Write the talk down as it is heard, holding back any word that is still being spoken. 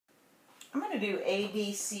I'm going to do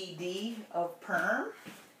ABCD of Perm.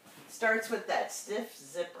 Starts with that stiff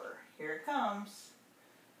zipper. Here it comes.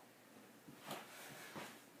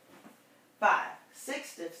 5, 6,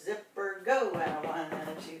 stiff zipper, go, and a 1, and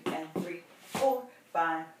a 2, and 3, 4,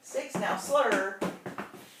 5, 6. Now slur.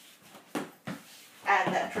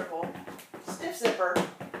 Add that triple stiff zipper.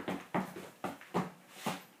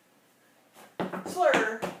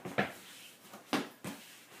 Slur.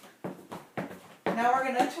 Now we're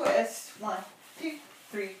going to twist. 1, 2,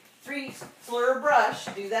 3, 3. Slur brush.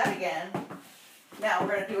 Do that again. Now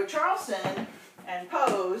we're going to do a Charleston and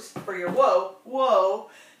pose for your whoa, whoa.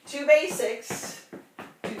 2 basics,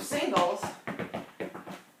 2 singles,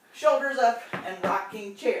 shoulders up, and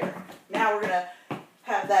rocking chair. Now we're going to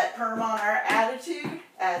have that perm on our attitude.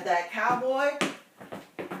 Add that cowboy.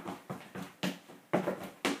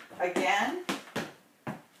 Again.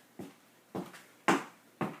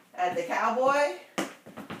 Add the cowboy.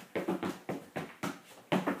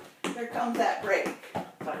 Here comes that break.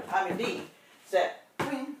 I'm in D. Step.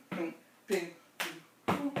 Twing, twing, twing,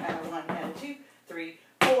 twing, and a 1, and a 2, 3,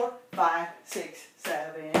 4, 5, 6,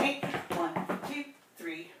 7, 8. 1, 2,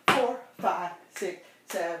 3, 4, 5, 6,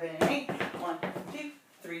 7, 8. 1, 2,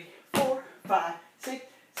 3, 4, 5, 6,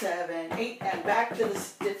 7, 8. And back to the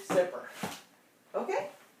stiff zipper. Okay?